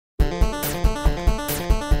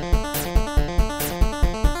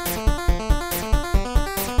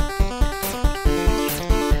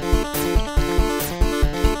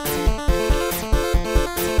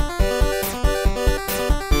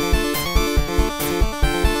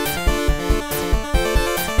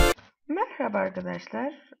Merhaba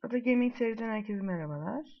arkadaşlar. Ada Gaming seriden herkese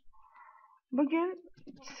merhabalar. Bugün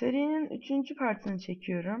serinin 3. partını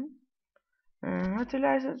çekiyorum.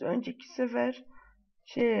 Hatırlarsanız önceki sefer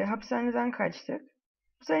hapishaneden kaçtık.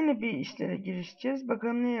 Bu sefer yine bir işlere girişeceğiz.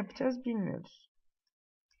 Bakalım ne yapacağız bilmiyoruz.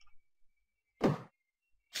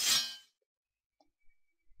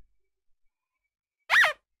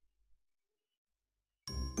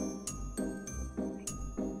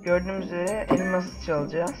 Gördüğünüz üzere elması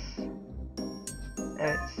çalacağız.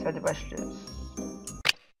 Evet, hadi başlıyoruz.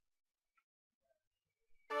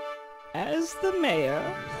 As the mayor,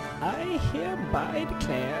 I hereby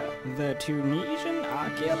declare the Tunisian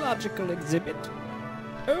archaeological exhibit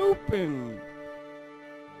open.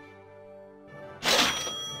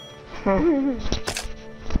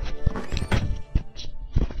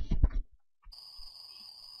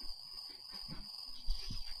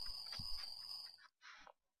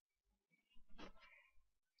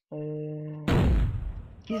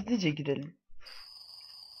 Gizlice girelim.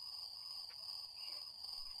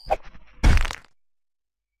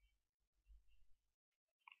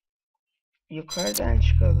 Yukarıdan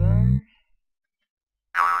çıkalım.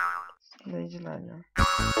 Sıkılayıcılarla.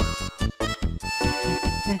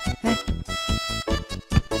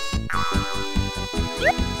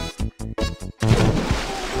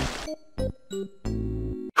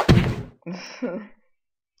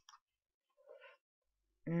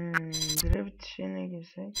 Gravity şeyine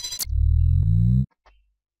girsek.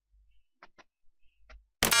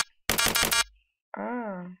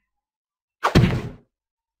 Aa.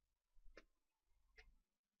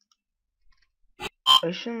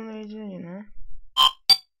 Işınlayıcı yine.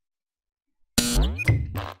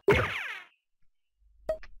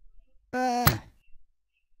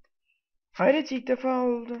 Hayret, ilk defa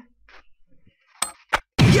oldu.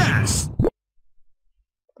 Yes!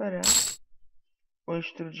 Para.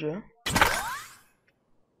 Uyuşturucu.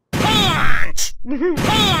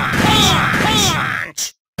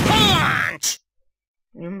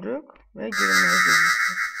 Yumruk ve görünmez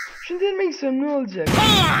dövüşü. Şunu denemek istiyorum, ne olacak?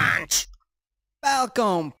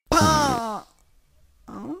 Welcome, punch!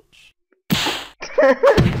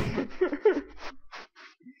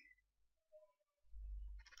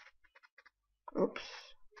 Ups.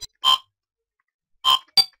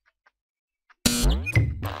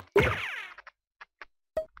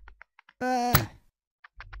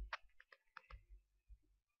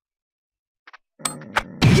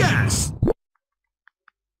 Yes!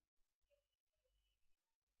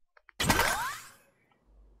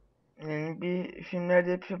 Yani bir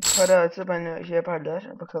filmlerde hep para atıp hani şey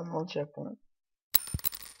yaparlar. Bakalım ne olacak bunu.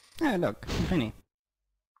 Oh, look, penny.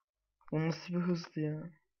 Bu nasıl bir hızlı ya?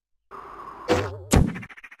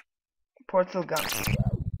 Portal gun.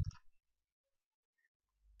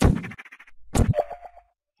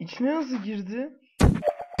 İçine nasıl girdi?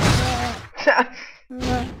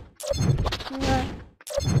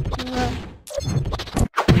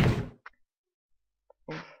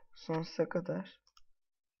 Of, sonsuza kadar.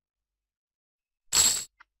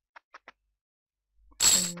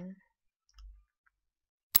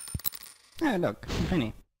 Oh, look,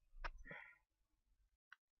 penny.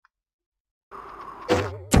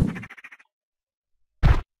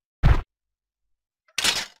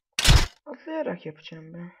 Atlayarak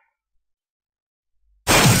yapacağım ben.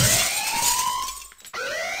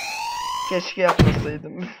 Keşke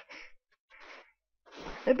yapmasaydım.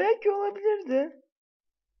 Belki olabilirdi.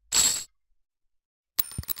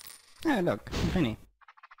 Oh, look, penny.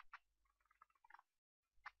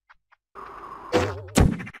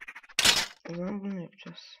 O zaman bunu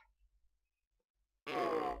yapacağız.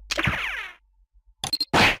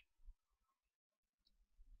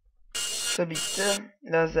 Tabii ki de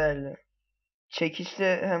lazerli. Çekişli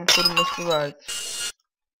hem koruması vardır.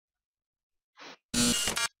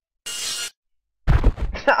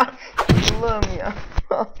 Allah'ım ya.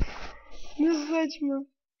 Ne saçma.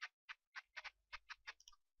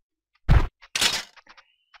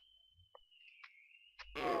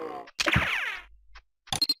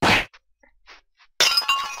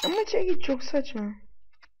 Ama çekiç çok saçma.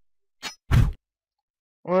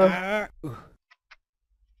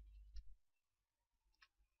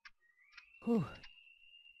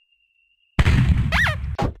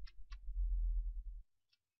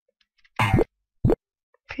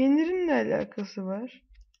 Peynirin ne alakası var?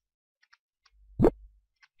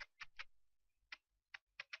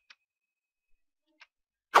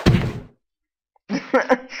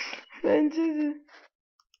 Bence de.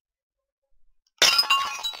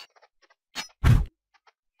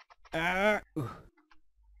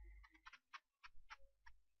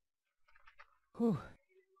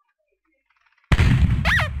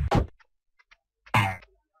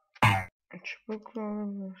 Okla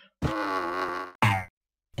olabilir.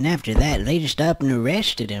 And after that, they just up and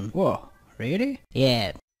arrested him. Whoa, really?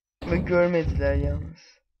 Yeah. Ve görmediler yalnız.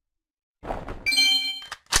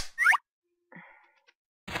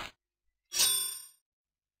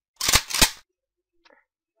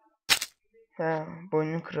 Ha,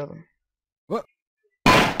 boynunu kıralım. What?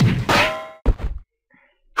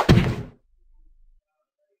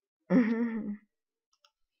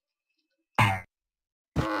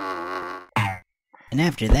 And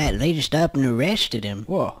after that, they just up and arrested him.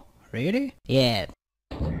 Whoa, really? Yeah.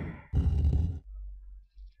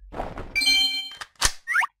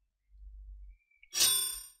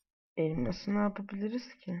 Elması ne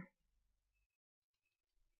yapabiliriz ki?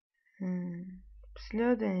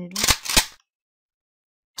 Silah deneyelim.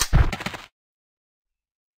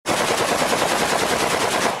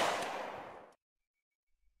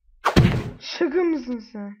 Şaka mısın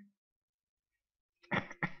sen?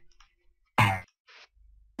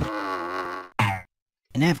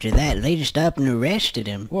 And after that, they just up and arrested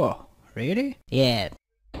him. Whoa, really? Yeah.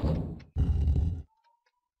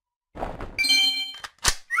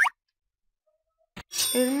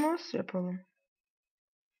 Elmas yapalım.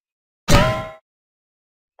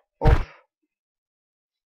 Of.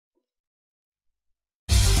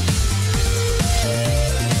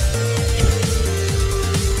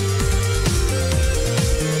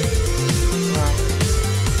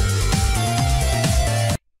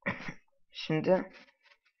 Şimdi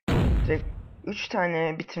direkt 3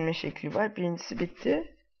 tane bitirme şekli var. Birincisi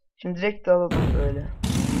bitti. Şimdi direkt dalalım böyle.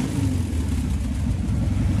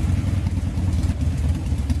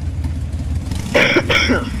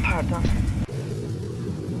 Pardon.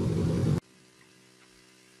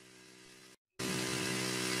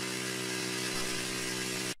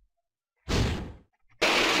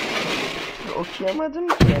 Okuyamadım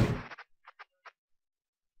ki.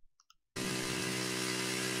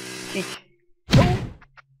 Kick.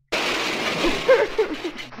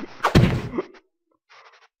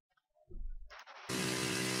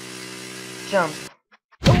 Jump.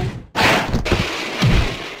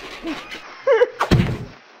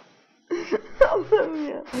 Allah'ım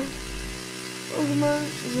ya. O zaman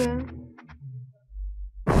size.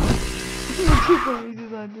 Çok komikti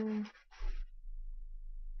zaten.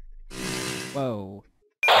 Whoa.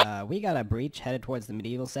 We got a breach headed towards the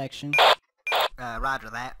medieval section. Roger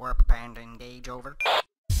that. We're preparing to engage, over.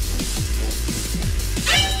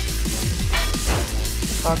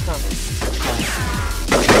 Hakan.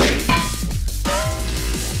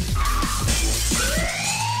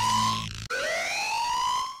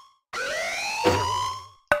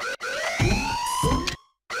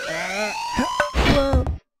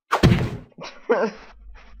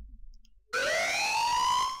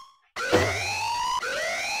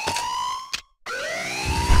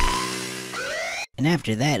 And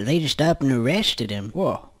after that, they just up and arrested him.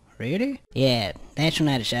 Whoa, really? Yeah, that's when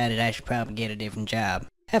I decided I should probably get a different job.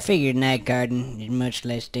 I figured night guarding is much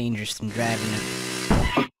less dangerous than driving a...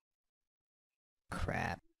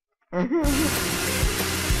 Crap.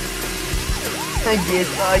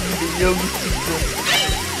 GTA gibi yolu çıktı.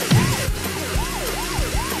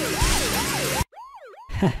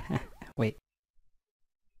 Wait.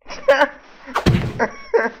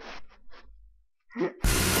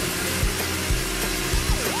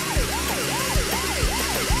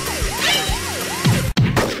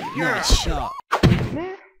 Nice shot.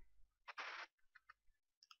 Ne?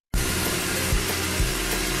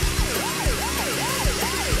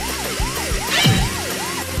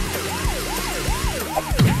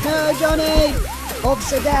 No, Johnny!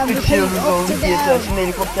 Officer down, repeat, Uçuyoruz oğlum officer GTA down! şimdi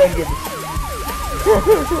helikopter gelir.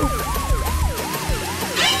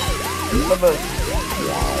 Baba.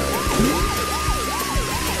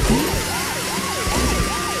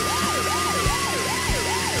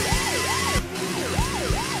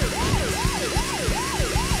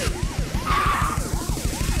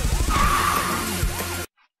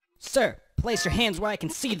 Sir, place your hands where I can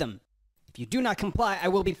see them. If you do not comply, I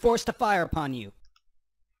will be forced to fire upon you.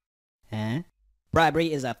 Huh?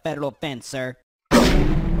 Bribery is a federal offense, sir.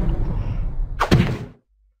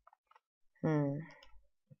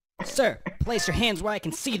 Sir, place your hands where I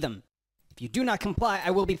can see them. If you do not comply,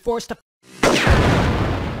 I will be forced to...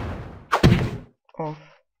 Of.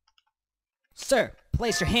 Sir,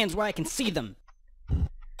 place your hands where I can see them.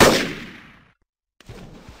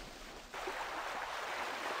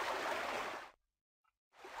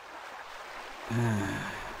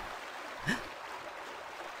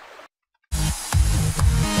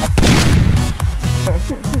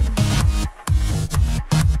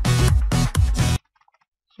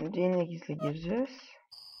 Şimdi yine gizli gireceğiz.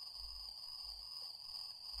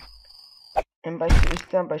 En başta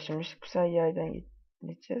üstten başlamıştık. Bu sefer yaydan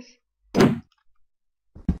gideceğiz.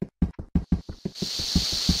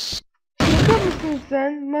 Şaka mısın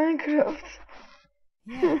sen? Minecraft.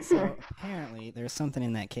 Yeah, so apparently there's something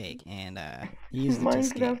in that cake, and he used it to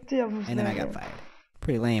escape, Minecraft'ı yapmışlar. and then I got ya. fired.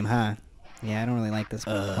 Pretty lame, huh? Yeah, I don't really like this.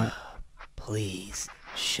 What? Please,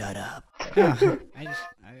 shut up. Oh, I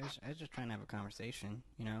was just trying to have a conversation,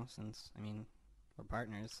 you know, since, I mean, we're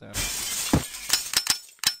partners, so.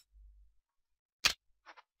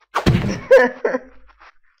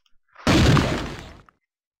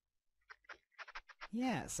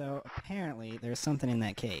 Yeah, so apparently there's something in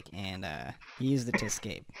that cake, and he used it to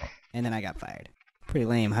escape, and then I got fired. Pretty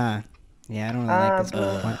lame, huh? Yeah, I don't really like this. Bu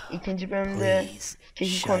What? ikinci bölümde Please,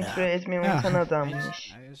 keki shut kontrol up. etmeyi Oh, unutan I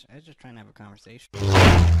adammış. was just trying to have a conversation.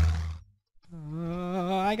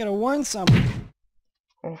 I gotta warn someone.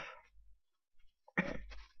 Of.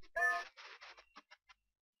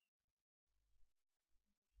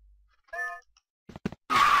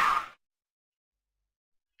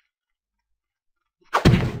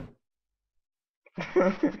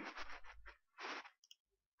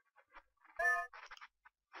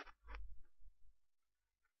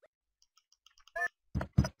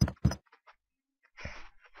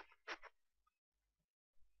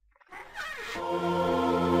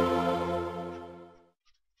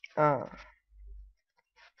 Aa.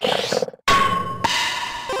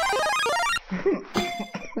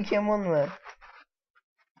 Pokemon var.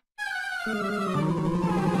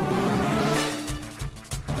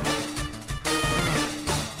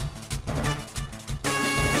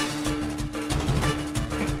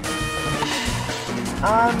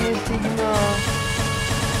 Aa, Messigno.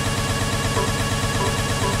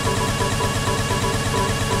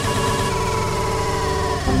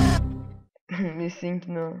 Missing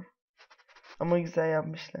no. Ama güzel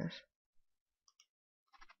yapmışlar.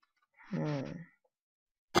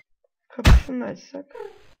 Kapısını açsak.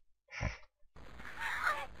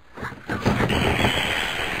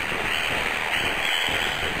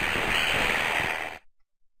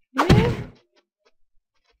 Ne?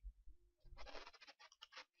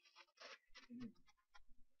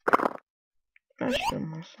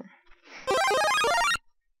 Açılmasın.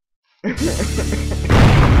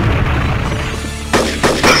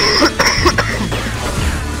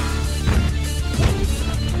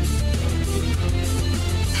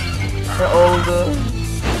 Ne oldu?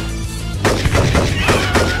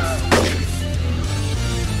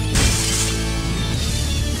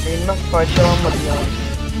 Elmas parçalanmadı ya.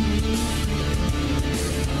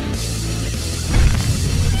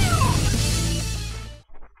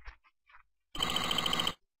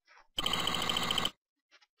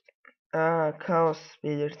 Aa, kaos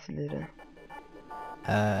belirtileri.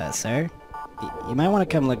 Sir? You might want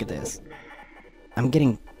to come look at this. I'm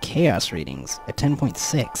getting chaos readings at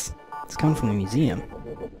 10.6. It's coming from the museum.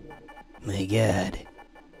 My god.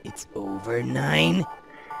 It's over 9?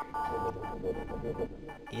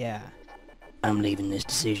 Yeah. I'm leaving this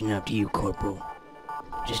decision up to you, Corporal.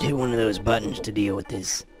 Just hit one of those buttons to deal with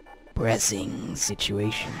this pressing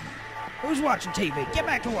situation. Who's watching TV? Get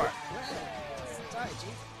back to work! Sorry,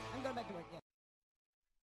 Chief. I'm going back to work, yeah.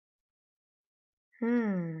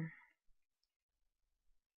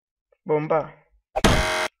 Bomba.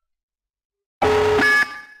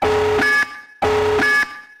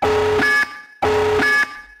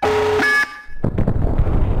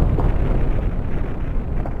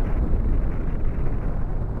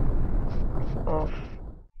 Of.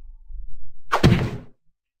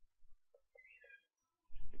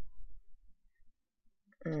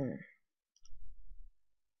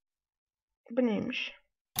 Bu neymiş?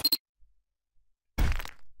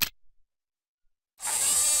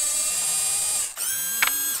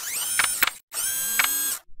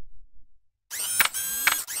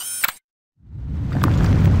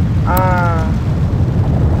 Aa.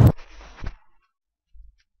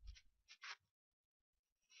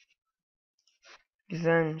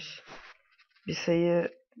 Güzelmiş.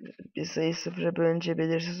 Bir sayı sıfıra bölünce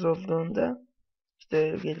belirsiz olduğunda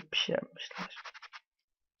işte gelip bir şey yapmışlar.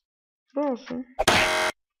 Bu olsun.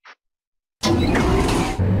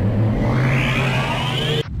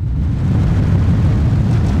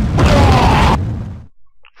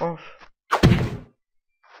 Of.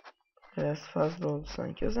 Biraz fazla oldu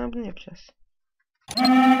sanki. O zaman bunu yapacağız.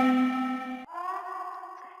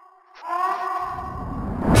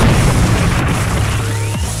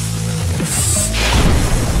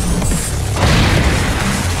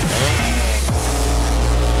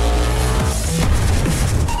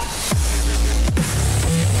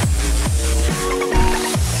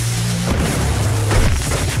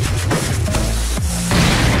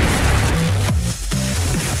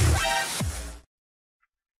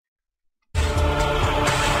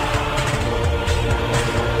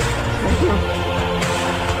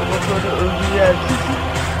 sonra öldüreceğiz.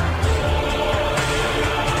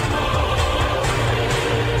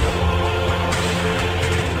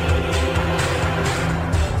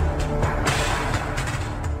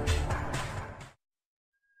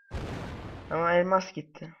 Ama elmas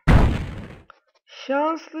gitti.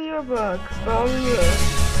 Şanslıya bak, ballı.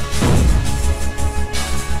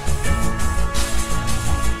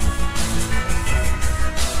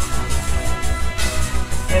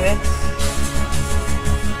 Evet.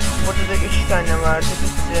 Burada da 3 tane vardı,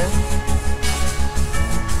 bitti.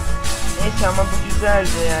 Neyse ama bu güzeldi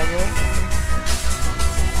yani.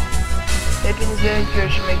 Hepinize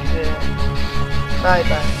görüşmek üzere. Bay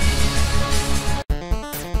bay.